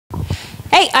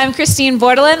I'm Christine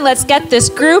Bortolin. Let's get this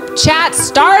group chat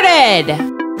started.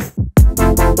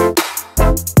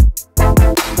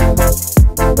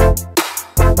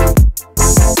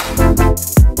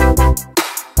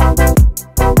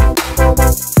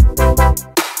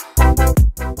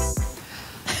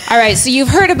 All right, so you've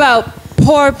heard about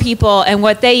poor people and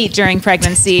what they eat during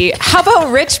pregnancy. How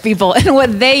about rich people and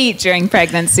what they eat during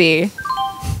pregnancy?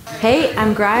 Hey,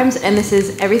 I'm Grimes, and this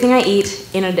is everything I eat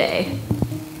in a day.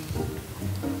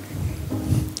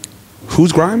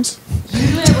 Who's Grimes?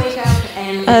 Usually I wake up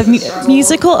and A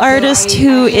musical artist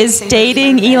who is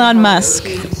dating Elon Musk.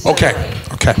 Okay.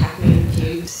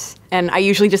 And I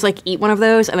usually just like eat one of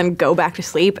those and then go back to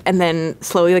sleep, and then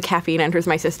slowly the caffeine enters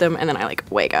my system, and then I like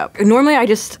wake up. Normally I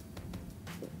just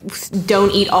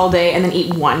don't eat all day and then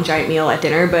eat one giant meal at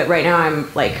dinner, but right now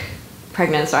I'm like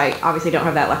pregnant, so I obviously don't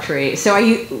have that luxury. So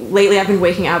lately I've been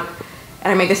waking up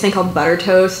and I make this thing called butter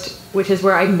toast, which is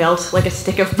where I melt like a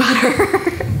stick of butter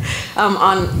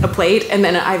on a plate, and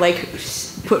then I like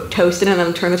put toast in it and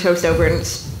then turn the toast over, and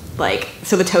like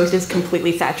so the toast is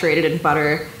completely saturated in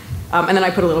butter, and then I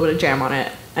put a little bit of jam on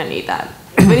it and eat that.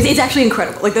 But it's actually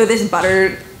incredible. Like this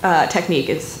butter technique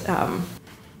is,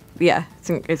 yeah,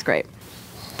 it's great.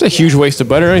 It's a huge waste of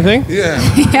butter, I think. Yeah.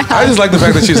 I just like the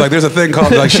fact that she's like, there's a thing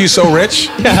called, like, she's so rich.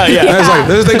 Yeah. And it's like,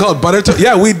 there's a thing called butter toast.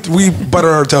 Yeah, we butter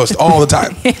our toast all the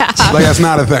time. Yeah. Like, that's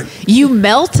not a thing. You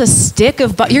melt a stick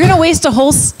of butter? You're going to waste a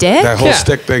whole stick? That whole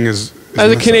stick thing is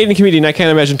as a Canadian comedian, I can't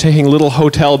imagine taking little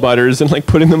hotel butters and like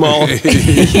putting them all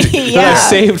that I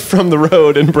saved from the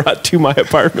road and brought to my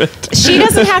apartment. She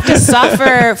doesn't have to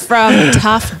suffer from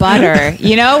tough butter.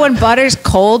 You know, when butter's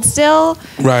cold still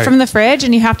from the fridge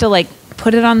and you have to like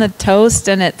put it on the toast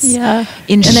and it's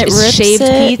in shaved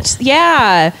peach.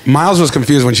 Yeah. Myles was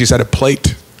confused when she said a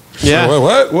plate. Yeah. So,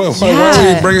 what? Why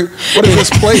are we bringing? What is this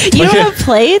plate? You don't have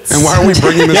plates? And why are we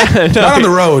bringing this? Not on the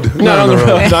road. Not on the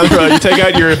road. Not on the road. You take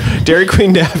out your Dairy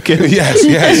Queen napkin. Yes.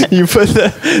 You put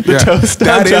the toast on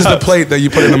That is top. the plate that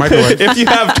you put in the microwave. If you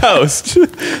have toast.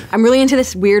 I'm really into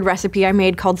this weird recipe I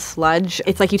made called sludge.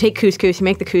 It's like you take couscous, you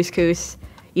make the couscous,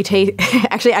 you take...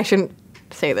 Actually, I shouldn't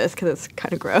say this because it's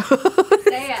kind of gross.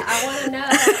 Say it. I want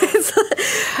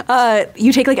to know.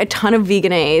 You take like a ton of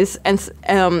veganese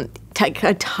and take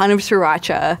a ton of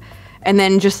sriracha, and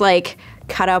then just like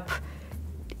cut up.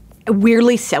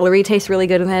 Weirdly, celery tastes really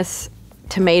good in this.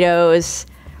 Tomatoes.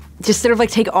 Just sort of like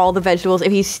take all the vegetables.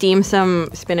 If you steam some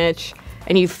spinach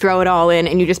and you throw it all in,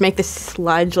 and you just make this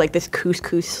sludge, like this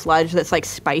couscous sludge that's like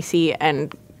spicy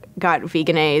and got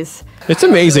veganese. It's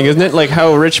amazing, isn't it? Like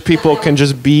how rich people can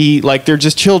just be like they're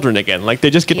just children again. Like they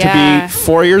just get to be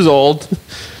 4 years old,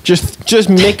 just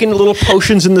making little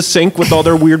potions in the sink with all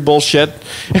their weird bullshit,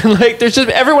 and like there's just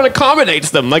everyone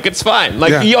accommodates them. Like it's fine.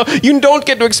 Like you don't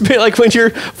get to experience like when you're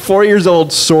 4 years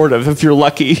old. Sort of, if you're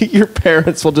lucky, your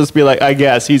parents will just be like, I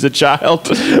guess he's a child.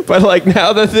 But like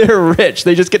now that they're rich,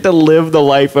 they just get to live the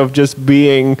life of just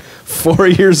being 4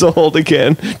 years old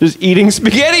again, just eating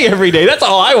spaghetti every day. That's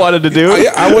all I wanted to do.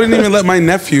 I wouldn't even let my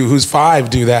nephew, who's 5,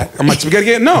 do that. I'm like,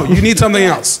 spaghetti again? No, you need something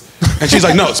else. And she's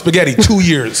like, no, spaghetti, 2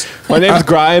 years. My name's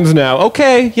Grimes now.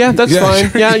 Okay, yeah, that's fine.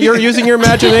 Sure. Yeah, you're using your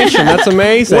imagination. That's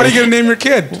amazing. What are you going to name your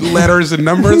kid? Letters and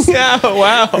numbers? Yeah,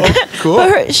 wow. Cool.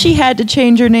 But she had to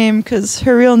change her name because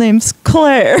her real name's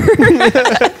Claire.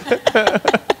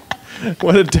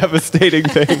 What a devastating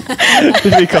thing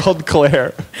to be called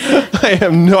Claire. I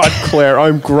am not Claire.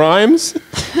 I'm Grimes.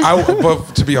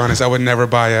 But to be honest, I would never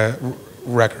buy a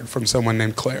record from someone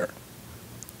named Claire.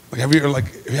 Like,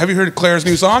 have you heard Claire's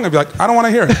new song? I'd be like, I don't want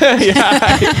to hear it.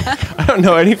 I don't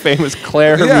know any famous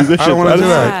Claire musicians. I don't want to do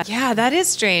that. Yeah, that is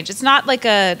strange. It's not like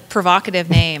a provocative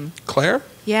name. Claire?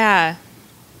 Yeah.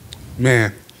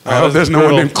 Man, I hope there's no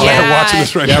one named Claire watching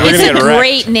this right now. It's a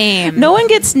great name. No one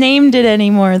gets named it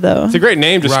anymore, though. It's a great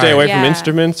name to stay away from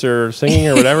instruments or singing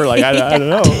or whatever. Like I don't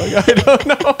know. Like, I don't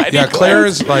know. Claire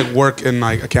is like work in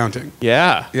like accounting.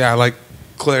 Yeah. Yeah, like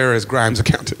Claire is Grimes'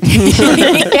 accountant.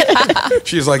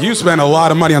 She's like, you spent a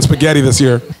lot of money on spaghetti this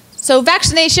year. So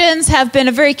vaccinations have been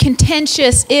a very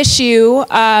contentious issue,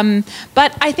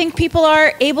 but I think people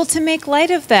are able to make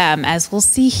light of them, as we'll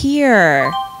see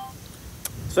here.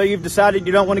 So you've decided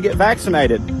you don't want to get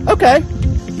vaccinated. Okay.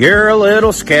 You're a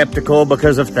little skeptical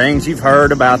because of things you've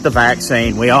heard about the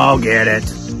vaccine. We all get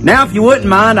it. Now, if you wouldn't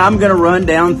mind, I'm going to run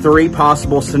down 3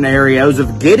 possible scenarios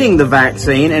of getting the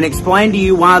vaccine and explain to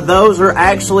you why those are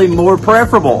actually more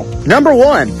preferable. Number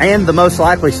 1, and the most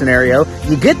likely scenario,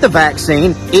 you get the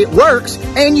vaccine, it works,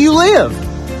 and you live.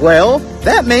 Well,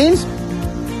 that means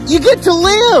you get to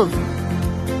live.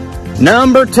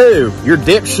 Number 2, your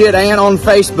dipshit aunt on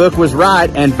Facebook was right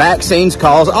and vaccines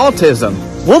cause autism.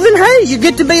 Well then, hey, you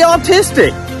get to be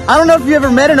autistic. I don't know if you ever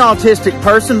met an autistic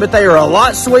person, but they are a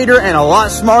lot sweeter and a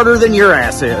lot smarter than your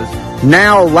ass is.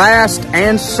 Now, last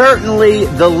and certainly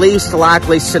the least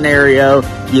likely scenario,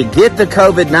 you get the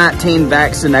COVID-19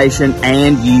 vaccination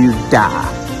and you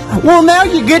die. Well, now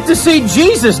you get to see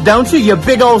Jesus, don't you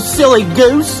big old silly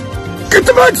goose? Get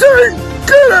the vaccine!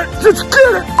 Get it! Just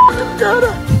get it! Get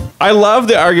it! I love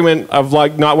the argument of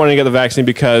like not wanting to get the vaccine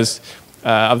because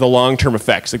of the long-term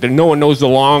effects. Like no one knows the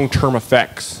long-term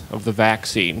effects of the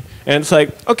vaccine, and it's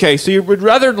like, okay, so you would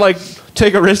rather like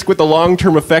take a risk with the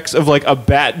long-term effects of like a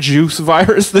bat juice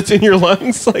virus that's in your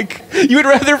lungs? Like you would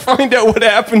rather find out what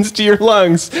happens to your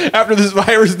lungs after this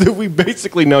virus that we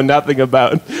basically know nothing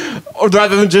about, or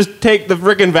rather than just take the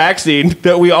freaking vaccine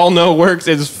that we all know works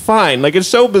is fine. Like it's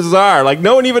so bizarre. Like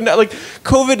no one even like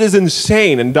COVID is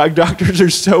insane, and doctors are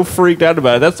so freaked out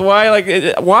about it. That's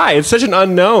why why it's such an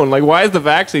unknown. Like why is the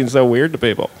vaccine so weird to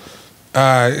people?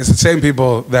 It's the same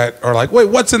people that are like, wait,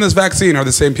 what's in this vaccine? Are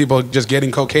the same people just getting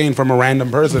cocaine from a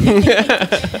random person. You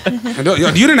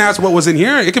didn't ask what was in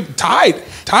here. It could Tide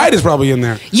is probably in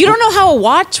there. You don't know how a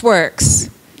watch works,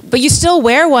 but you still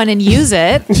wear one and use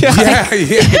it. Yeah,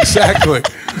 exactly.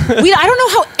 I don't know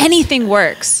how anything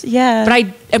works. Yeah, but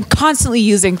I am constantly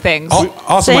using things.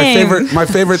 Also, my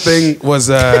favorite thing was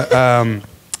there's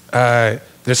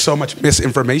so much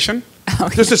misinformation.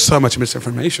 Okay. There's just so much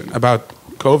misinformation about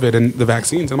COVID and the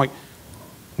vaccines. I'm like,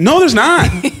 no, there's not.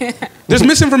 There's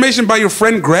misinformation by your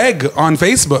friend Greg on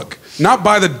Facebook, not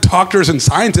by the doctors and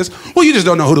scientists. Well, you just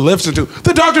don't know who to listen to.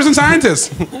 The doctors and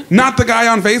scientists, not the guy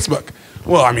on Facebook.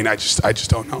 Well, I mean, I just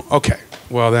don't know. Okay,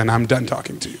 well then I'm done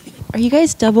talking to you. Are you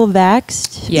guys double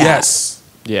vaxxed? Yeah. Yes.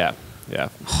 Yeah.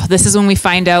 Oh, this is when we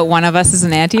find out one of us is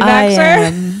an anti-vaxxer. I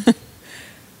am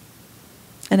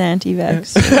an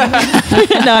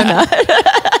anti-vaxxer. No, I'm not.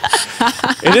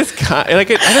 It is kind of, like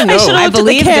I don't know. I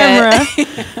believe the camera.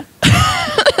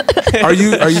 Are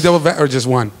you double vax or just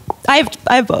one? I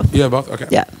have both. You have both? Okay.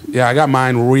 Yeah. Yeah, I got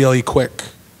mine really quick,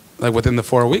 like within the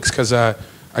 4 weeks, because I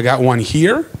got one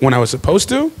here when I was supposed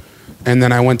to, and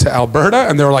then I went to Alberta,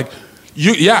 and they were like,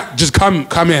 just come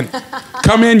in.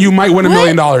 Come in, you might win $1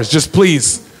 million. Just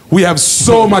please. We have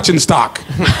so much in stock.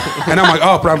 And I'm like,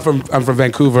 oh, but I'm from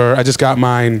Vancouver. I just got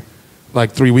mine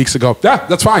like 3 weeks ago. Yeah,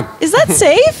 that's fine. Is that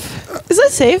safe? Is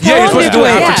that safe? Yeah, you're supposed to do it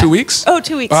after 2 weeks. Oh,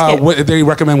 2 weeks. They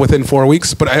recommend within 4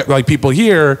 weeks, but like people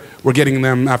here, we're getting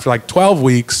them after like 12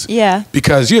 weeks. Yeah.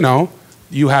 Because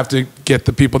you have to get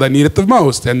the people that need it the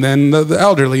most, and then the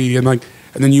elderly, and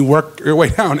then you work your way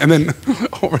down, and then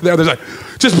over there, there's like,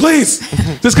 just please,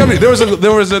 just come in. There was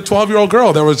a 12-year-old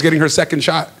girl that was getting her second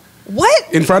shot.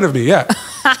 What? In front of me, yeah.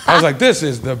 I was like, this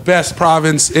is the best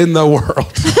province in the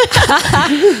world.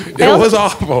 It was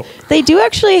awful. They do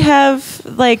actually have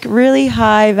like really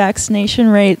high vaccination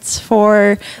rates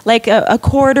for like a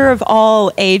quarter of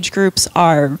all age groups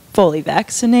are fully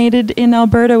vaccinated in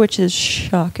Alberta, which is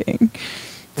shocking.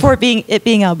 For it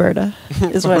being Alberta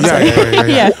is what I'm saying.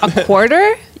 Yeah. A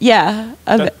quarter? Yeah.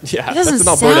 It doesn't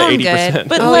sound 80%. Good.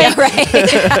 But right.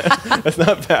 That's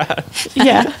not bad.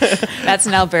 Yeah. That's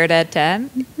an Alberta 10?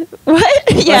 What?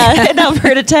 Yeah, an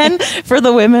Alberta 10 for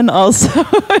the women also.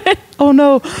 Oh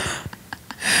no.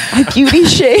 I beauty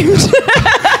shamed.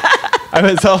 I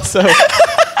was also...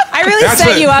 I really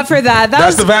set you up for that.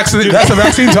 That's the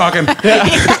vaccine talking. Yeah.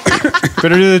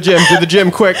 Better do the gym. Do the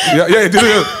gym quick. Yeah, do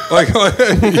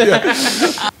it.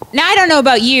 Yeah. Now, I don't know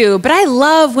about you, but I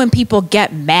love when people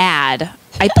get mad.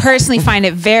 I personally find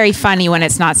it very funny when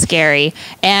it's not scary.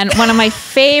 And one of my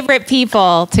favorite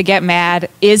people to get mad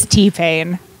is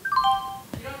T-Pain.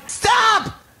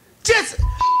 Stop! Just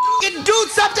do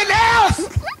something else!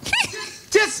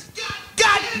 Just,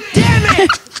 God damn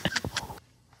it!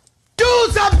 Do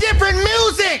some different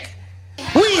music!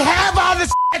 We have all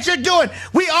this that you're doing.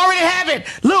 We already have it.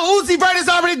 Lil Uzi Vert is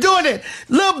already doing it.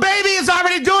 Lil Baby is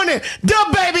already doing it.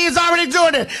 Dub Baby is already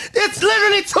doing it. It's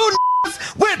literally two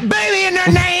with baby in their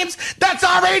names that's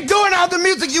already doing all the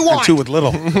music you want. And two with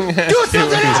little. Do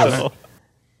something else.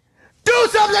 Do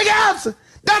something else.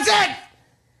 That's it.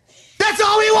 That's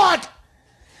all we want.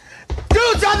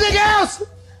 Do something else.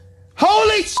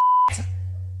 Holy shit.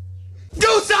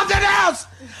 Do something else.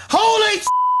 Holy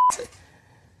shit.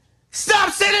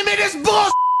 Stop sending me this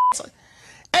bullshit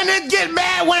and then get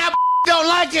mad when I don't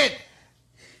like it.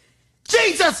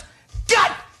 Jesus,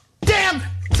 goddamn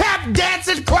tap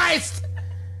dancing Christ.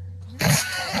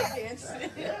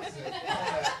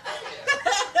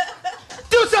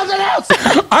 Do something else.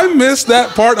 I missed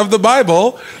that part of the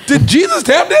Bible. Did Jesus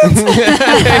tap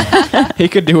dance? He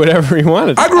could do whatever he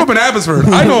wanted. I grew up in Abbotsford.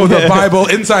 I know the Bible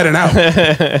inside and out.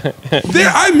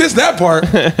 I missed that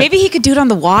part. Maybe he could do it on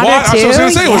the water too. That's what I was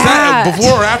going to say. Was that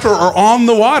before or after or on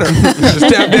the water? Just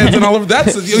tap dancing all over.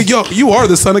 You are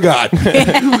the Son of God.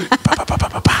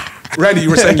 Randee, you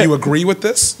were saying you agree with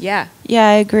this? Yeah. Yeah,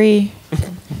 I agree.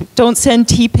 Don't send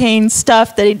T-Pain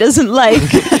stuff that he doesn't like.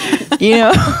 You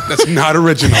know? That's not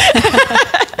original.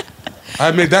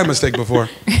 I've made that mistake before.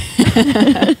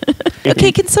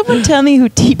 Okay, can someone tell me who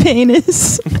T-Pain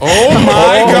is? Oh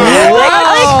my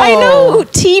God! I know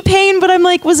T-Pain, but I'm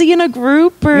like, was he in a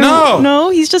group or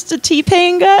no? He's just a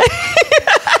T-Pain guy.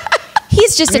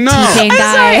 He's just a T-Pain guy. I'm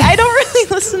sorry, I don't really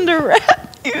listen to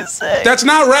rap music. That's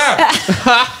not rap.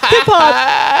 Hip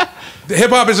hop.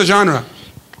 Hip hop is a genre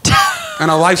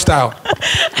and a lifestyle.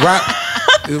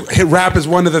 Rap is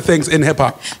one of the things in hip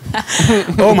hop.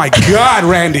 Oh my God,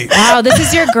 Randee! Wow, this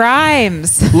is your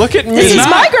Grimes. Look at me. This is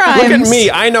my Grimes. Look at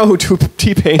me. I know who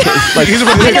T-Pain is. Like, He's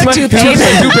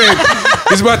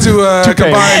about to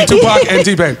combine Tupac and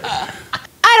T-Pain.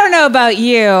 I don't know about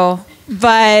you,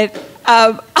 but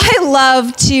I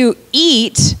love to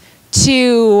eat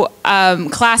to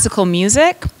classical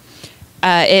music.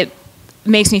 It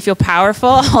makes me feel powerful.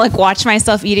 I'll like watch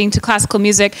myself eating to classical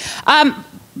music. And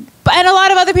a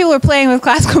lot of other people are playing with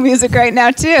classical music right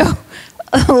now too.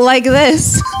 Like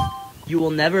this. You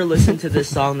will never listen to this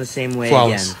song the same way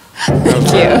Flawless. again. Thank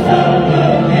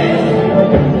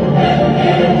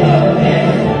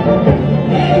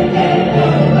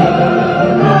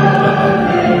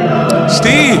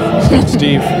Steve!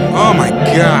 Steve. Oh my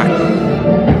God.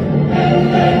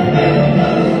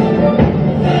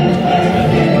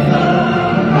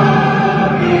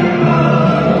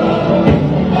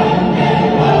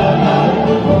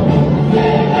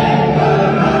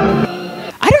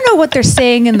 what they're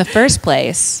saying in the first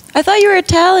place. I thought you were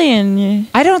Italian.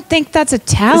 I don't think that's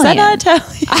Italian. Is that not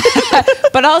Italian?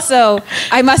 But also,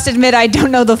 I must admit, I don't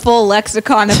know the full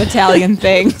lexicon of Italian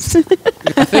things.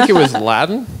 I think it was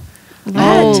Latin.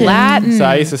 Oh, Latin. So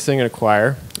I used to sing in a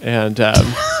choir, and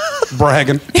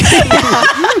bragging.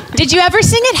 Did you ever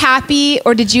sing it happy,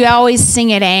 or did you always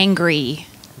sing it angry?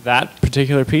 That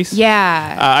particular piece?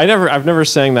 Yeah. I've never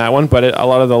sang that one, but a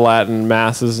lot of the Latin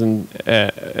masses and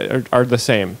are the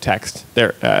same text.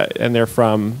 They're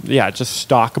from just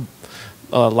stock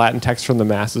Latin text from the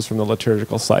masses from the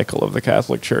liturgical cycle of the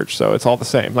Catholic Church. So it's all the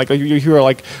same. Like you hear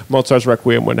like Mozart's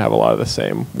Requiem wouldn't have a lot of the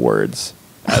same words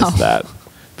as that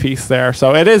piece there.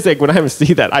 So it is like when I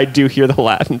see that, I do hear the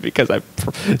Latin because I've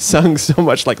sung so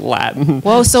much like Latin.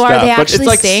 Whoa! So stuff. Are they But actually it's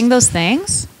like, saying those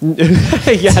things?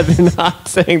 Yeah, they're not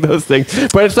saying those things.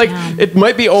 But it's like it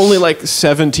might be only like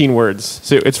 17 words.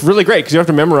 So it's really great because you don't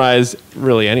have to memorize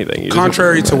really anything. You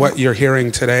Contrary to what you're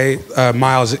hearing today,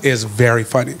 Myles is very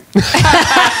funny. There's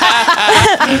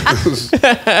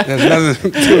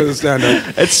nothing to the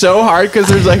stand-up. It's so hard because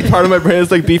there's like part of my brain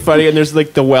is like be funny, and there's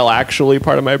like the well actually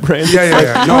part of my brain.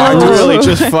 Yeah. No, I'm really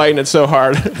just fighting it so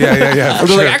hard. Yeah. I'm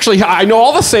like, actually, I know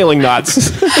all the sailing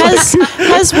knots.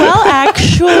 Has well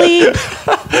actually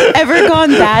ever gone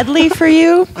badly for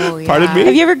you? Oh, yeah. Pardon me?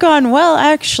 Have you ever gone well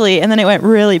actually, and then it went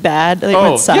really bad? Like it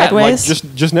went sideways? Yeah,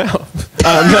 like just now.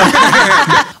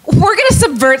 We're going to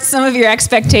subvert some of your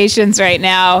expectations right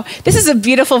now. This is a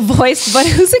beautiful voice, but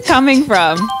who's it coming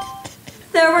from?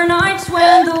 There were nights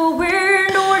when the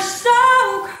wind was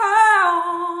so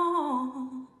cold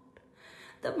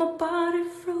that my body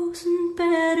froze in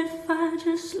bed if I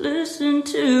just listened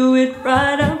to it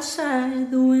right outside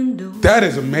the window. That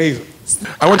is amazing.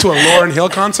 I went to a Lauryn Hill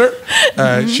concert.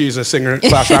 She's a singer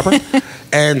 / rapper.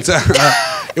 And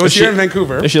it was here in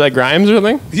Vancouver. Is she like Grimes or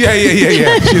something? Yeah.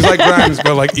 She's like Grimes,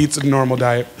 but like eats a normal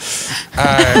diet.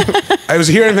 I was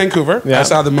here in Vancouver. Yeah. I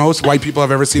saw the most white people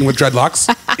I've ever seen with dreadlocks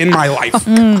in my life.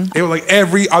 It was like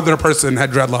every other person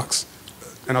had dreadlocks.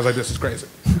 And I was like, this is crazy.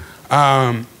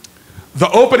 The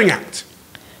opening act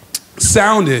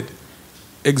sounded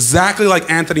exactly like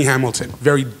Anthony Hamilton.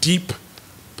 Very deep,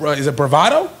 is it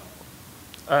bravado?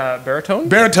 Baritone?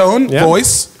 Baritone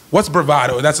voice. What's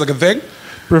bravado? That's like a thing?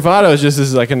 Bravado is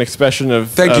just like an expression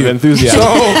of enthusiasm. So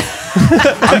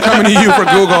I'm coming to you for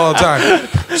Google all the time.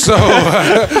 So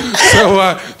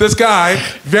this guy,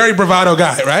 very bravado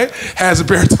guy, right, has a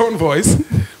baritone voice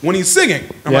when he's singing.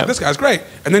 I'm like, this guy's great.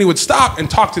 And then he would stop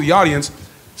and talk to the audience.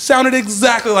 Sounded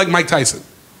exactly like Mike Tyson.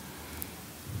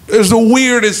 It was the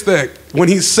weirdest thing. When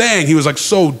he sang, he was like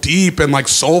so deep and like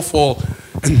soulful.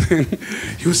 And then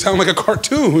he would sound like a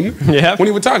cartoon Yeah. when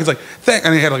he would talk. He's like,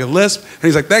 and he had like a lisp, and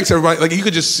he's like, thanks everybody. Like you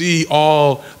could just see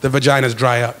all the vaginas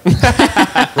dry up,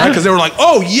 right? Because they were like,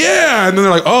 oh yeah, and then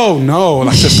they're like, oh no,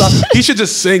 like just stop. He should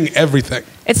just sing everything.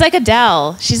 It's like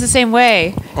Adele. She's the same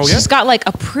way. Oh, yeah? She's got like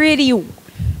a pretty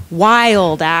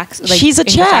wild accent. Like, She's a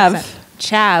English chav. accent.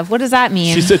 Chav. What does that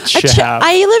mean? She's a chav.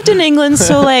 I lived in England,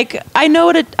 so like I know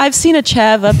what I've seen a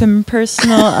chav up in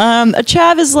personal. A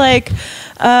chav is like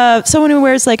someone who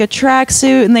wears like a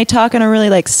tracksuit and they talk in a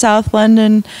really like South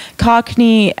London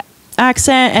Cockney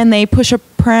accent, and they push a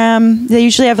pram. They're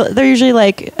usually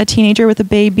like a teenager with a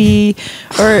baby,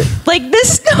 or like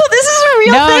this. No, this is a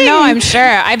real thing. No, I'm sure.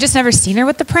 I've just never seen her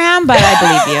with the pram, but I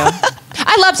believe you.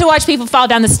 I love to watch people fall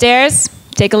down the stairs.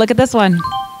 Take a look at this one.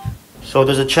 So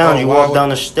there's a challenge. You walk down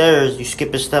the stairs, you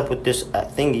skip a step with this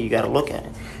thingy. You gotta look at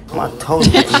it. My toes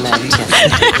getting mad.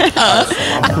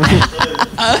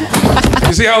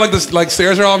 You see how like the like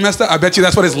stairs are all messed up? I bet you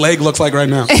that's what his leg looks like right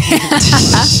now.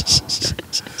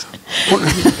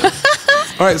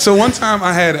 All right, so one time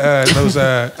I had those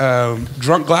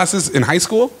drunk glasses in high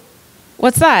school.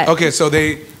 What's that? Okay, so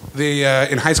they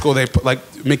in high school they put, like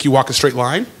make you walk a straight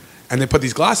line, and they put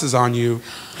these glasses on you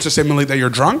to simulate that you're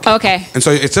drunk. Okay. And so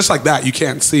it's just like that, you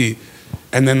can't see,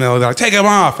 and then they're like, take them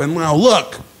off, and well,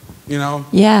 look, you know.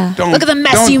 Yeah. Look at the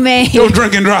mess you made. Don't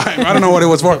drink and drive. I don't know what it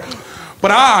was for,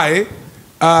 but I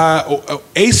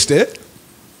aced it,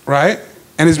 right?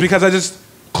 And it's because I just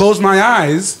closed my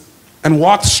eyes and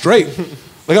walked straight.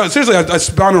 Like seriously, I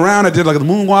spun around. I did like the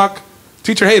moonwalk.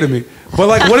 Teacher hated me, but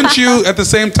like, wouldn't you at the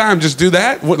same time just do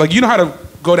that? Like you know how to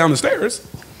go down the stairs.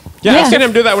 Yeah, I've seen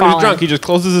him do that when he's drunk. He just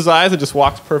closes his eyes and just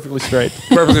walks perfectly straight.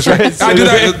 Perfectly straight. I do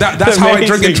that. That's how I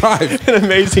drink and drive. An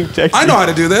amazing technique. I know how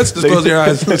to do this. Just close your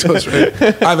eyes. Let's go straight.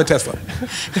 I have a Tesla.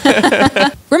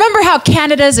 Remember how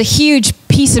Canada is a huge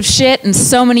piece of shit in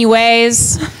so many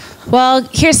ways? Well,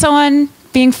 here's someone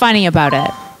being funny about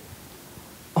it.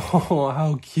 Oh,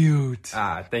 how cute.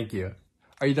 Ah, thank you.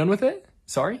 Are you done with it?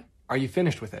 Sorry? Are you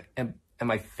finished with it? Am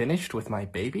I finished with my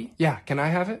baby? Yeah, can I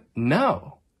have it?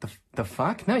 No. The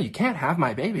fuck? No, you can't have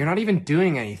my baby. You're not even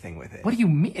doing anything with it. What do you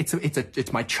mean?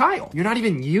 It's my child. You're not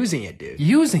even using it, dude.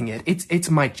 Using it?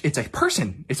 It's a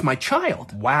person. It's my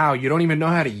child. Wow, you don't even know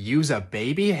how to use a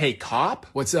baby? Hey, cop?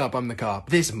 What's up? I'm the cop.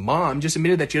 This mom just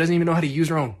admitted that she doesn't even know how to use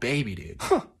her own baby, dude.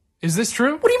 Huh. Is this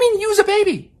true? What do you mean use a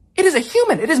baby? It is a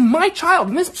human. It is my child,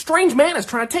 and this strange man is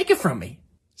trying to take it from me.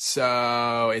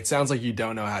 So, it sounds like you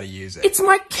don't know how to use it. It's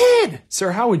my kid!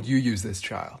 Sir, how would you use this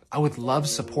child? I would love,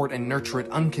 support, and nurture it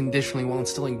unconditionally while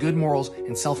instilling good morals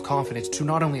and self-confidence to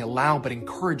not only allow but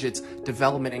encourage its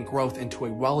development and growth into a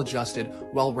well-adjusted,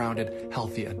 well-rounded,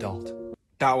 healthy adult.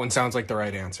 That one sounds like the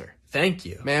right answer. Thank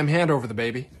you. Ma'am, hand over the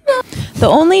baby. The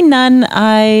only nun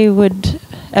I would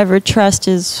ever trust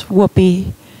is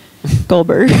Whoopi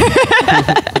Goldberg.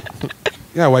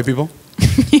 Yeah, white people.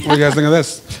 What do you guys think of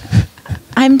this?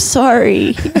 I'm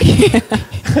sorry.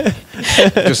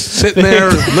 Just sitting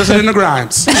there listening to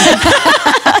Grimes.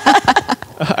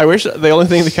 I wish the only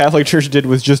thing the Catholic Church did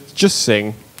was just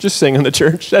sing. Just sing in the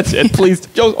church. That's it. Please,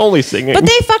 only singing. But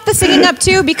they fucked the singing up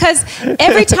too, because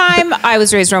every time I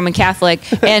was raised Roman Catholic,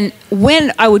 and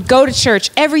when I would go to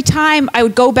church, every time I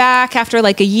would go back after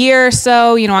like a year or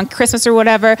so, you know, on Christmas or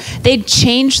whatever, they'd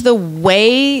change the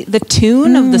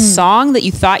tune of the song that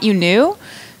you thought you knew.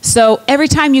 So every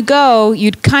time you go,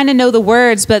 you'd kind of know the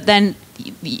words, but then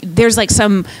there's like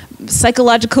some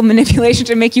psychological manipulation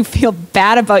to make you feel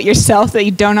bad about yourself that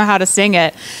you don't know how to sing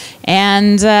it.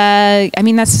 And I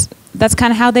mean, that's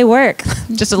kind of how they work.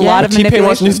 Just a lot of manipulation. T-Pain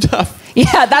wants new stuff.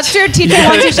 Yeah, that's true. T-Pain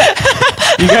wants new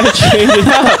stuff. You gotta change it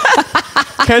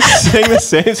up. Can't sing the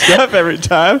same stuff every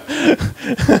time.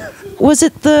 Was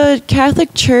it the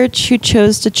Catholic Church who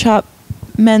chose to chop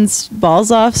men's balls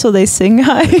off so they sing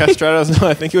high? Castratos, no,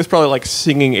 I think it was probably like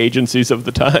singing agencies of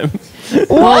the time.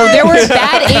 Whoa, there were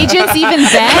bad agents even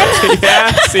then?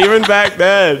 Yes, even back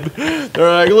then.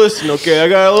 They're like, listen, okay, I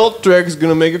got a little trick. It's going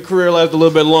to make your career last a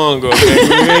little bit longer,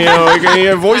 okay?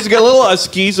 Your voice is getting a little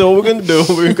husky, so what we're going to do,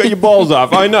 we're going to cut your balls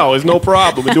off. I know, it's no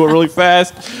problem. We do it really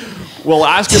fast. We'll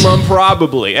ask your mom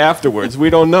probably afterwards. We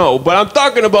don't know. But I'm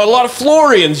talking about a lot of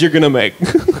Florians you're going to make.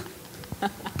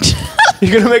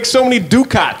 You're going to make so many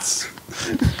ducats.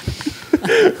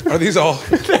 Are these all?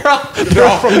 They're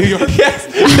all from New York? Yes.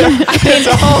 It's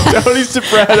all Tony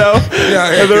Soprano.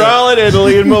 Yeah, they're all in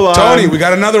Italy and Milan. Tony, we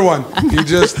got another one. You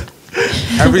just,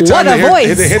 every time they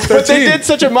hit 13. But they did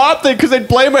such a mob thing because they'd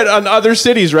blame it on other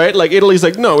cities, right? Like Italy's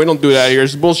like, no, we don't do that here.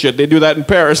 It's bullshit. They do that in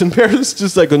Paris. And Paris is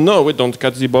just like, no, we don't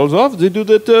cut the balls off. They do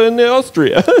that in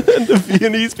Austria. And the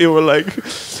Viennese people were like,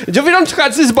 we don't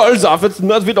cut these balls off. It's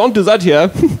not, we don't do that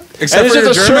here. Except and for it's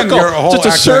just your German, circle. you're a whole Just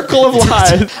a circle of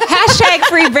lies. Hashtag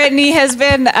Free Britney has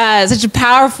been such a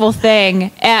powerful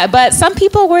thing. But some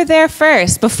people were there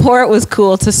first before it was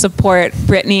cool to support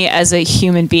Britney as a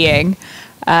human being.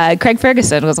 Craig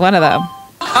Ferguson was one of them.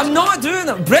 I'm not doing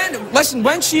it. Brent, listen,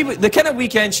 when the kind of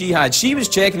weekend she had, she was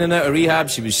checking in out of rehab,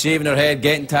 she was shaving her head,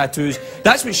 getting tattoos.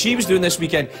 That's what she was doing this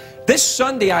weekend. This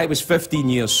Sunday, I was 15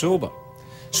 years sober.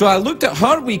 So I looked at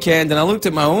her weekend and I looked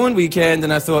at my own weekend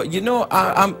and I thought, you know,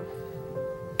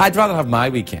 I'd rather have my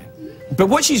weekend. But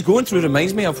what she's going through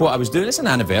reminds me of what I was doing. It's an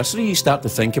anniversary, you start to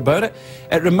think about it.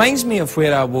 It reminds me of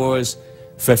where I was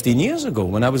 15 years ago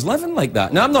when I was living like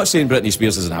that. Now, I'm not saying Britney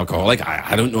Spears is an alcoholic.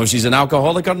 I don't know if she's an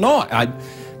alcoholic or not.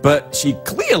 But she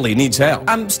clearly needs help.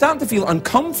 I'm starting to feel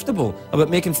uncomfortable about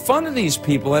making fun of these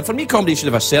people. And for me, comedy should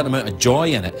have a certain amount of joy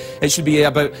in it. It should be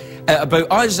about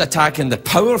us attacking the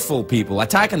powerful people,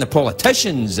 attacking the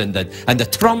politicians and the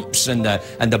Trumps and the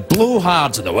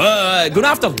blowhards and going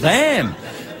after them.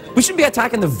 We shouldn't be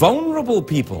attacking the vulnerable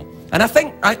people. And I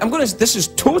think, this is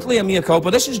totally a mea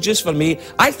culpa, this is just for me.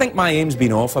 I think my aim's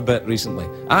been off a bit recently.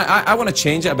 I want to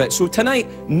change it a bit. So tonight,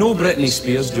 no Britney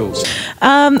Spears jokes.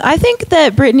 I think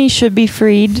that Britney should be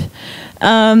freed.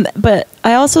 But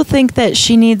I also think that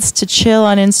she needs to chill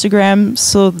on Instagram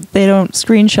so they don't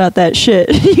screenshot that shit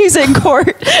he's in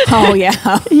court. Oh,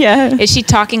 yeah. Yeah. Is she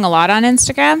talking a lot on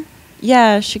Instagram?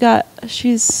 Yeah,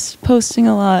 she's posting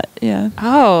a lot, yeah.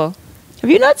 Oh. Have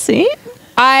you not seen?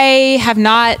 I have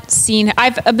not seen.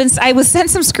 I was sent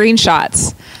some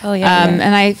screenshots. Oh yeah,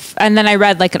 and then I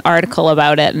read like an article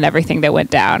about it and everything that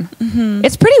went down. Mm-hmm.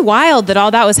 It's pretty wild that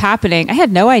all that was happening. I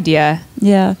had no idea.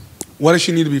 Yeah. What does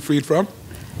she need to be freed from?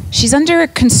 She's under a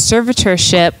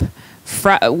conservatorship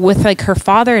with like her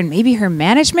father and maybe her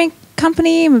management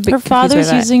company. Her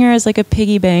father's using her as like a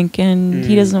piggy bank, and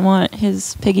he doesn't want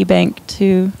his piggy bank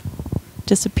to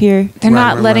disappear. They're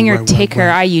not letting her take her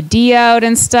IUD out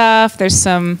and stuff. There's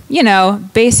some,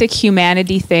 basic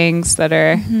humanity things that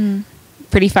are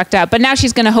pretty fucked up. But now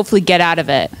she's going to hopefully get out of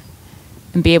it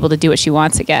and be able to do what she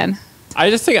wants again.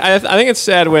 I think it's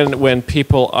sad when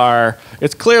people are.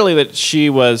 It's clearly that she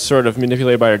was sort of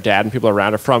manipulated by her dad and people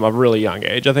around her from a really young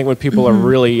age. I think when people are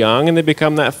really young and they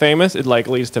become that famous, it like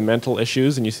leads to mental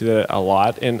issues, and you see that a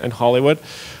lot in Hollywood.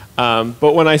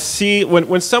 But when I see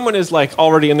when someone is like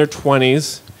already in their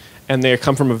 20s and they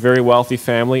come from a very wealthy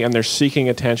family and they're seeking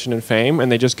attention and fame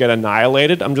and they just get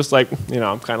annihilated, I'm just like,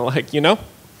 I'm kind of like, you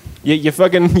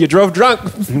drove drunk,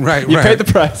 right? You paid the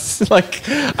price. Like,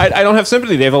 I don't have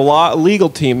sympathy. They have a legal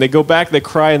team. They go back, they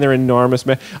cry, and they're enormous.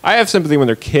 I have sympathy when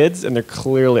they're kids and they're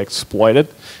clearly exploited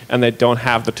and they don't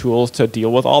have the tools to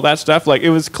deal with all that stuff. Like, it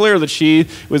was clear that she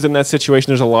was in that situation.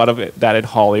 There's a lot of that in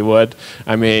Hollywood.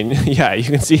 I mean, yeah, you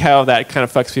can see how that kind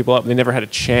of fucks people up. They never had a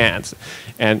chance.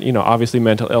 And, obviously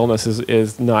mental illness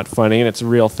is not funny and it's a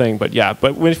real thing. But yeah,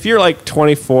 if you're like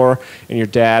 24 and your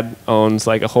dad owns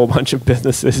like a whole bunch of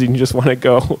businesses and you just want to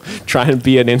go try and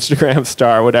be an Instagram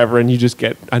star or whatever and you just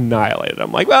get annihilated,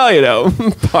 I'm like, well,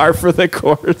 par for the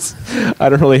course. I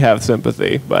don't really have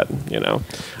sympathy, but,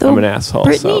 I'm an asshole.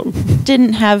 Britney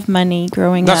didn't have money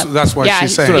growing up. That's what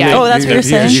she's saying. Yeah. Oh, that's what you're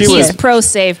saying? She's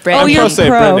pro-save Britney. Oh, you're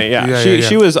pro-save Britney, yeah.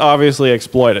 She was obviously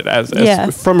exploited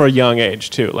as from a young age,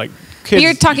 too. Like, kids.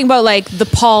 You're talking about like the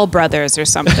Paul brothers or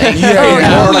something. Or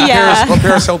like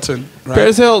Paris Hilton. Right?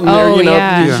 Paris Hilton,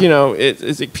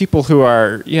 it's like people who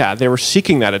are, they were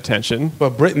seeking that attention.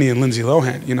 But Britney and Lindsay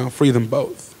Lohan, free them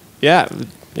both. Yeah.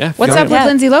 What's up with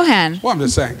Lindsay Lohan? Well, I'm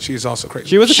just saying, she's also crazy.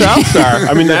 She was a child star.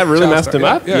 I mean, that really messed him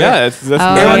up. Aaron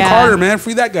Carter, man,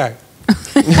 free that guy.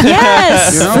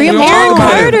 Yes, free Aaron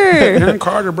Carter. Aaron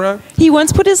Carter, bro. He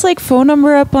once put his phone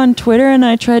number up on Twitter, and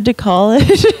I tried to call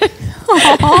it.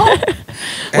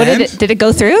 What did it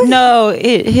go through? No,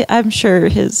 I'm sure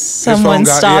someone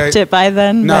stopped it by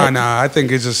then. No, I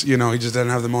think it's just he just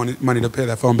didn't have the money to pay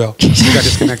that phone bill. He got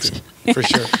disconnected for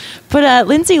sure. But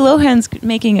Lindsay Lohan's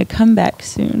making a comeback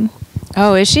soon.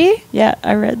 Oh, is she? Yeah,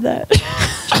 I read that.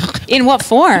 In what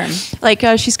form? Like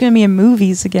she's going to be in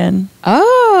movies again.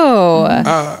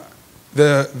 Oh.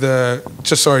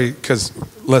 Just sorry, because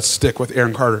let's stick with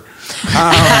Aaron Carter.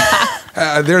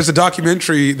 There's a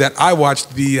documentary that I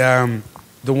watched, the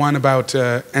one about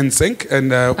NSYNC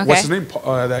and what's his name?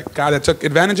 That guy that took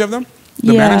advantage of them,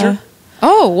 the manager.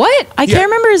 Oh, what? I can't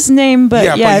remember his name, but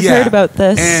I've heard about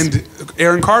this. And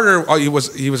Aaron Carter, he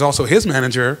was also his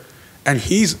manager, and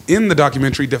he's in the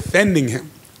documentary defending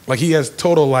him. Like he has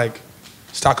total like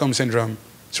Stockholm syndrome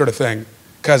sort of thing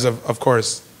because of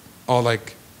course all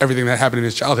like everything that happened in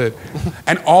his childhood.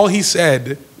 And all he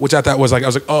said, which I thought was like, I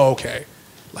was like, oh, okay.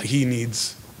 Like he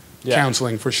needs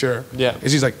counseling for sure. Yeah.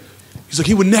 Is he's like, He's like,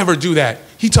 he would never do that.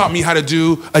 He taught me how to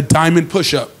do a diamond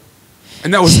push-up.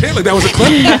 And that was it. Like, that was a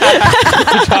clip. He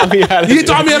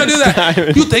taught me how to do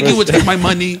that. You think he would take my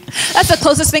money? That's the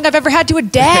closest thing I've ever had to a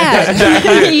dad.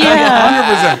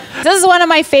 Yeah. 100%. This is one of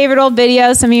my favorite old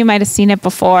videos. Some of you might have seen it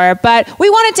before, but we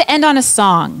wanted to end on a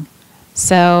song.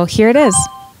 So here it is.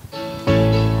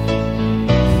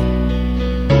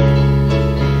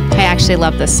 I actually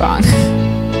love this song.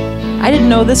 I didn't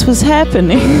know this was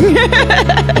happening.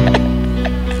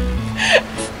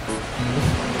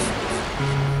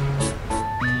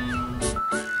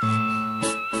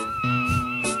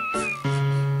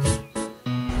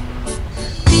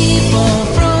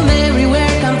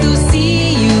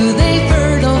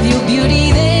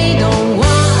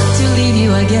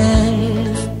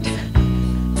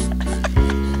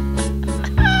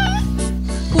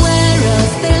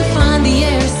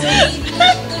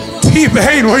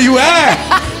 T-Pain, where you at?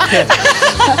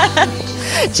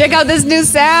 Check out this new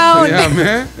sound. Yeah,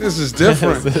 man. This is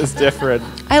different. This is different.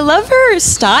 I love her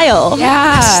style.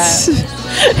 Yeah.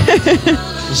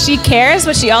 She cares,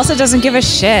 but she also doesn't give a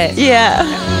shit. Yeah.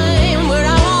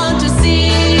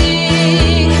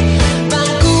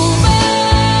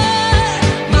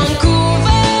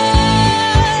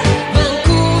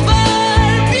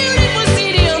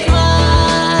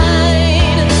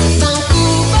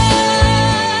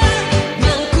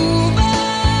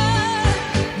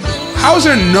 How is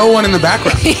there no one in the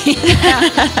background?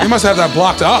 They must have that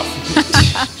blocked off.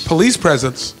 Police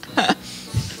presence.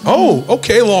 Oh,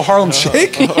 okay, a little Harlem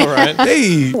Shake. All right.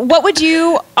 Hey. What would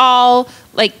you all,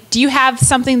 like, do you have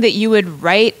something that you would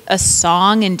write a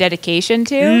song in dedication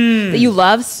to that you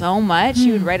love so much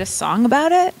you would write a song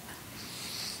about it?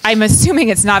 I'm assuming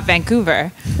it's not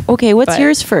Vancouver. Okay, what's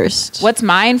yours first? What's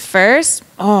mine first?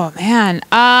 Oh man,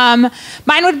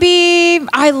 mine would be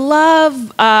I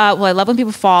love when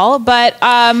people fall, but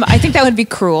I think that would be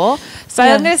cruel. So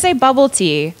I'm gonna say bubble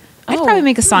tea. I'd probably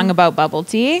make a song about bubble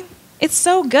tea. It's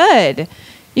so good.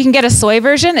 You can get a soy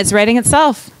version. It's writing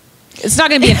itself. It's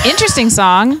not gonna be an interesting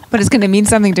song, but it's gonna mean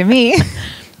something to me.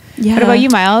 Yeah. What about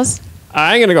you, Myles?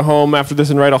 I'm gonna go home after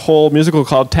this and write a whole musical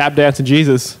called Tap Dancing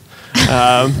Jesus.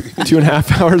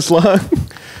 2.5 hours long.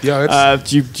 Yeah,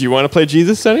 do you want to play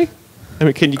Jesus, Sunee? I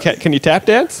mean, can you tap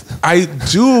dance? I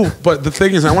do, but the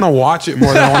thing is, I want to watch it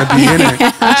more than I want to be in it.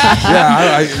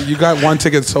 Yeah, you got one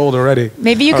ticket sold already.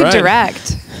 Maybe you could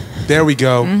direct. There we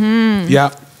go. Mm-hmm.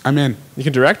 Yeah, I'm in. You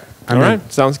can direct? All right,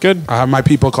 sounds good. I have my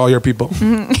people call your people.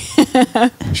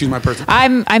 She's my person.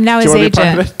 I'm now his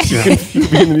agent. You can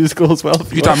be in the musical as well.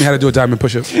 You taught me how to do a diamond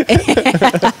push-up.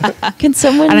 Can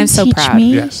someone teach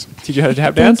me? Yes. Teach you how to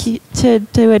tap dance? To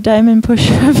do a diamond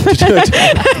push-up.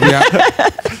 Yeah.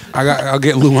 I'll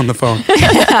get Lou on the phone.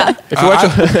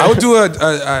 I would do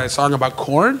a song about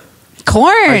corn.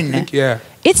 Corn? I think, yeah.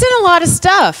 It's in a lot of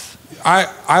stuff.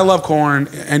 I love corn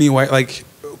anyway. Like,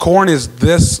 corn is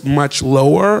this much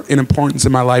lower in importance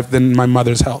in my life than my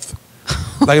mother's health.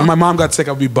 Like, if my mom got sick,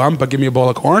 I'd be bummed, but give me a bowl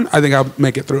of corn, I think I'll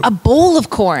make it through. A bowl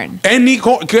of corn? Any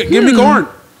corn. Give me corn.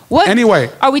 What? Anyway.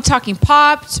 Are we talking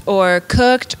popped or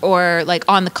cooked or like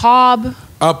on the cob?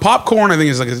 Popcorn, I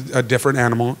think, is like a different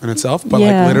animal in itself, but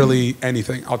like literally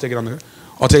anything. I'll take it on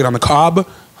the cob.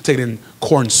 I'll take it in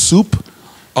corn soup.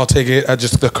 I'll take it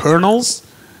just the kernels.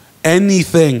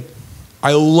 Anything.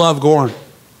 I love corn.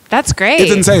 That's great.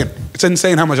 It's insane. It's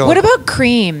insane how much I love it. What about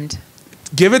creamed?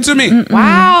 Give it to me.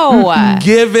 Wow.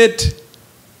 Give it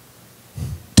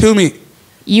to me.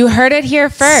 You heard it here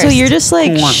first. So you're just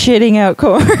like shitting out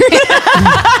corn.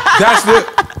 That's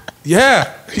the,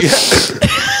 yeah.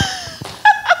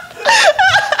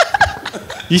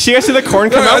 You see the corn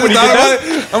come out when you did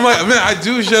that? I'm like, man, I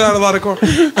do shit out a lot of corn.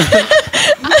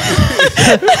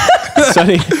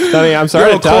 Sunee, I'm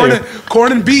sorry to tell you.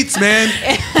 Corn and beets, man.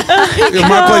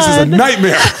 My place is a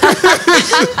nightmare.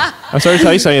 I'm sorry to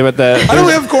tell you, Sunee, but I don't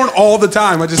have corn all the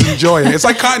time. I just enjoy it. It's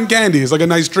like cotton candy. It's like a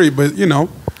nice treat, but you know.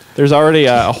 There's already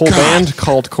a whole band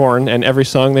called Corn, and every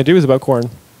song they do is about corn.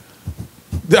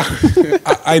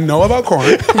 I know about corn.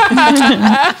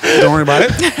 Don't worry about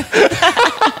it.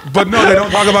 But no, they don't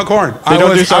talk about corn. I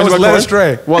was led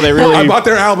astray. Well, they really. I bought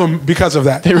their album because of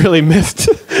that. They really missed.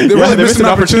 They really missed an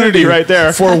opportunity right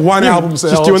there for one album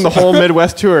sale. Just doing the whole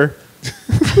Midwest tour.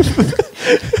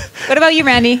 What about you,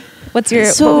 Randee? What would you write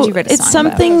a song it's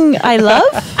something about? I love.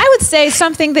 I would say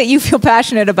something that you feel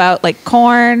passionate about, like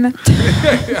corn.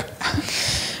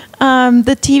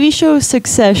 The TV show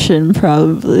Succession,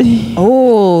 probably.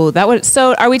 Oh, that would.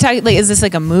 So, are we talking? Like, is this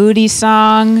like a moody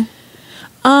song?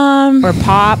 Or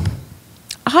pop?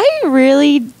 I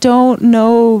really don't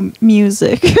know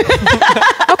music.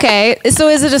 Okay, Okay, so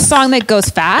is it a song that goes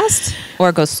fast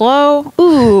or goes slow?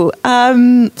 Ooh,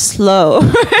 slow.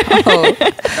 Oh,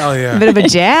 Hell yeah. a bit of a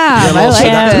jam. I like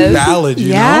that ballad,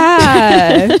 you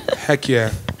know? Heck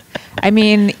yeah. I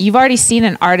mean, you've already seen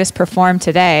an artist perform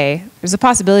today. There's a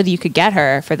possibility you could get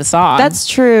her for the song. That's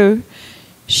true.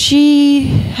 She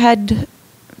had,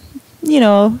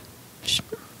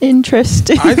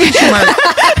 interesting. I think she might.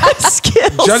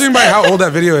 Skills. Judging by how old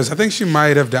that video is, I think she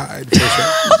might have died. For sure.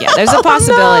 Yeah, there's a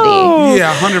possibility. No.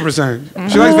 Yeah, 100%.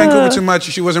 She likes Vancouver too much.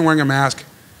 She wasn't wearing a mask.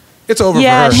 It's over for her.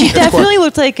 Yeah, she definitely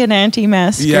looked like an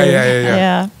anti-masker.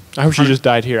 Yeah. I hope she just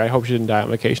died here. I hope she didn't die on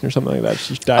vacation or something like that.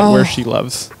 She died where she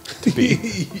loves to be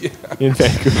in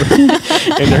Vancouver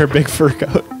in her big fur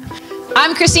coat.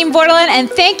 I'm Christine Bortolin, and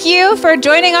thank you for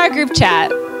joining our group chat.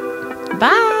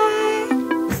 Bye.